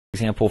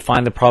example,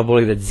 find the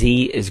probability that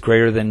z is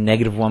greater than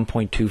negative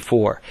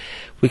 1.24.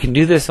 We can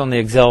do this on the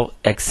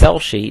Excel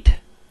sheet,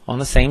 on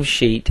the same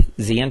sheet,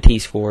 z and t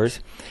scores,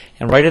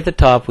 and right at the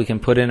top we can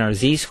put in our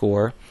z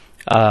score,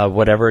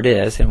 whatever it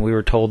is, and we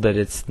were told that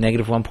it's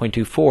negative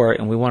 1.24,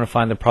 and we want to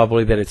find the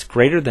probability that it's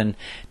greater than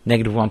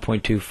negative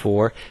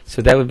 1.24,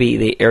 so that would be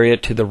the area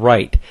to the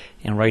right.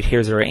 And right here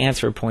is our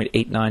answer,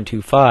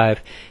 0.8925,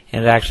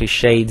 and it actually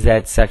shades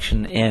that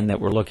section in that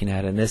we're looking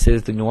at. And this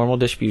is the normal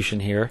distribution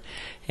here,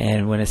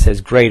 and when it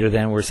says greater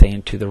than, we're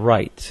saying to the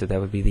right, so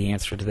that would be the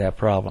answer to that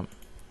problem.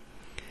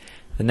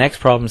 The next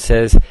problem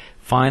says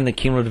find the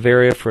cumulative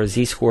area for a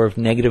z-score of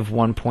negative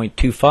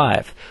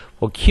 1.25.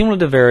 Well,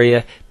 cumulative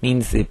area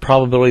means the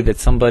probability that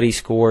somebody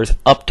scores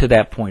up to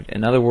that point.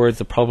 In other words,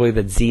 the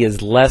probability that z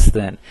is less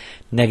than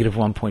negative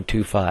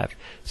 1.25.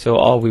 So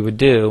all we would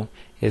do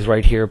is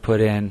right here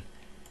put in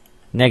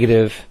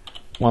negative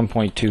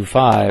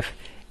 1.25,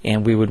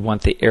 and we would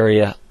want the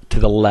area to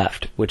the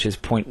left, which is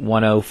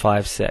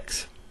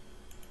 0.1056.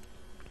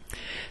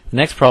 The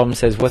next problem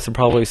says what's the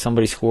probability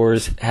somebody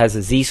has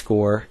a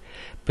z-score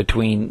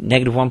between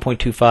negative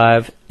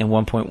 1.25 and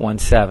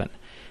 1.17.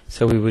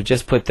 So we would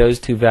just put those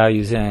two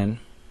values in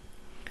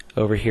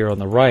over here on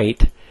the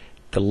right,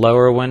 the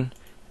lower one,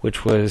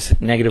 which was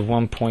negative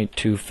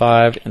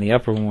 1.25, and the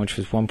upper one, which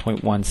was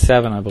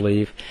 1.17, I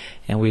believe,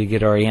 and we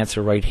get our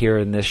answer right here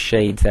in this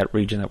shades, that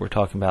region that we're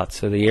talking about.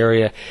 So the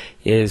area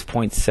is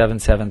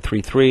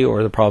 0.7733,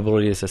 or the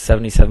probability is a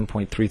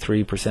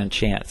 77.33%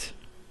 chance.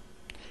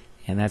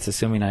 And that's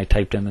assuming I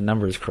typed in the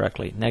numbers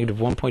correctly. Negative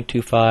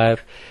 1.25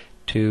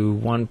 to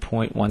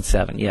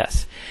 1.17,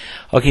 yes.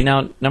 Okay,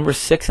 now number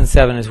 6 and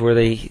 7 is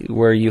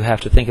where you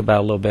have to think about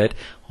a little bit.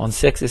 On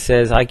 6 it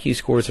says IQ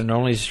scores are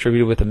normally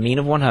distributed with a mean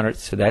of 100,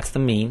 so that's the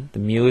mean. The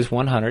mu is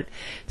 100,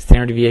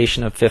 standard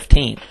deviation of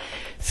 15. It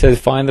says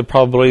find the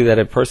probability that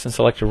a person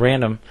selected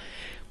random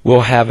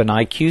will have an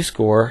IQ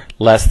score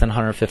less than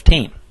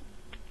 115.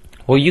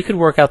 Well, you could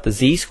work out the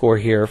z-score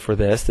here for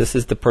this. This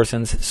is the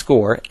person's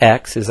score.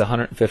 X is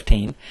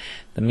 115.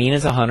 The mean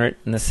is 100,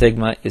 and the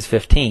sigma is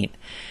 15.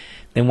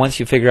 Then once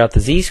you figure out the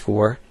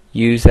z-score,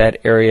 use that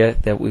area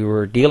that we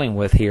were dealing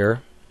with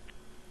here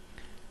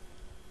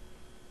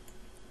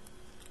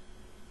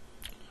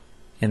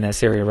in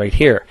this area right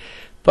here.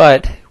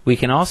 But we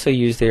can also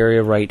use the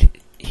area right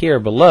here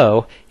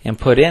below and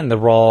put in the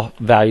raw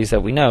values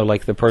that we know,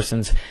 like the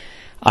person's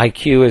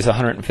IQ is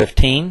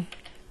 115,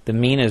 the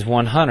mean is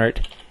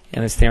 100,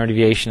 and the standard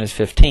deviation is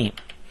 15.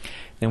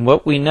 Then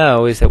what we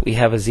know is that we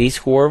have a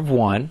z-score of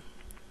 1,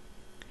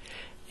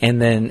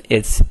 and then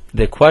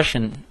the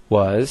question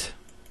was,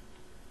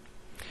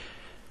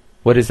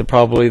 what is the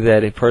probability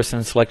that a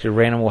person selected at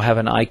random will have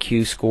an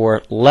IQ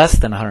score less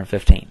than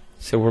 115?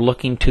 So we're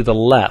looking to the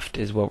left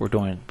is what we're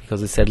doing,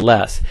 because it said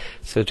less.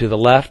 So to the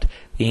left,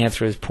 the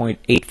answer is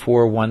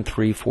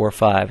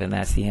 0.841345, and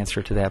that's the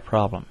answer to that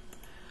problem.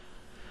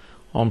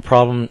 On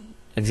problem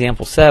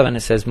example 7, it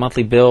says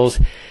monthly bills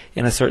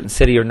in a certain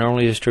city are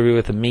normally distributed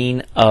with a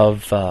mean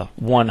of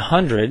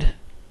 100,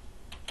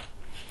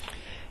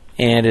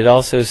 and it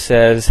also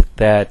says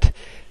that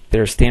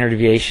their standard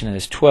deviation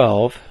is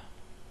 12,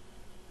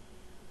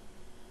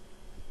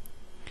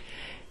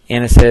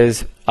 and it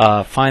says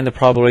find the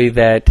probability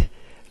that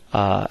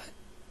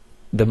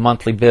the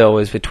monthly bill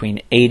is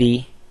between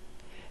 80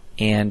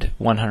 and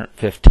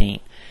 115.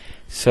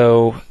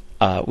 So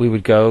we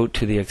would go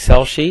to the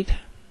Excel sheet,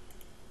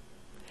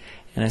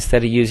 and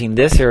instead of using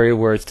this area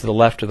where it's to the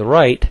left or the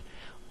right,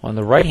 on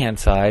the right hand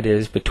side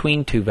is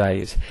between two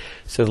values.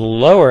 So the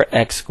lower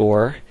X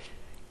score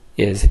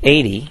is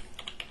 80,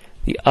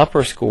 the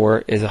upper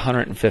score is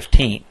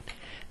 115.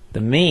 The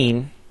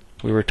mean,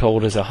 we were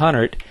told, is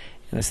 100,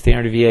 and the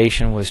standard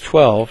deviation was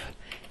 12.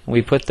 And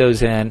we put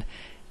those in,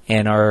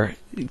 and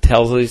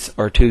tells us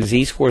our two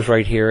z-scores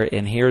right here,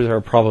 and here's our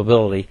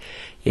probability,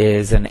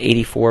 is an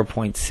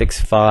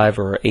 84.65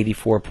 or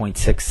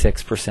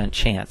 84.66%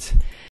 chance.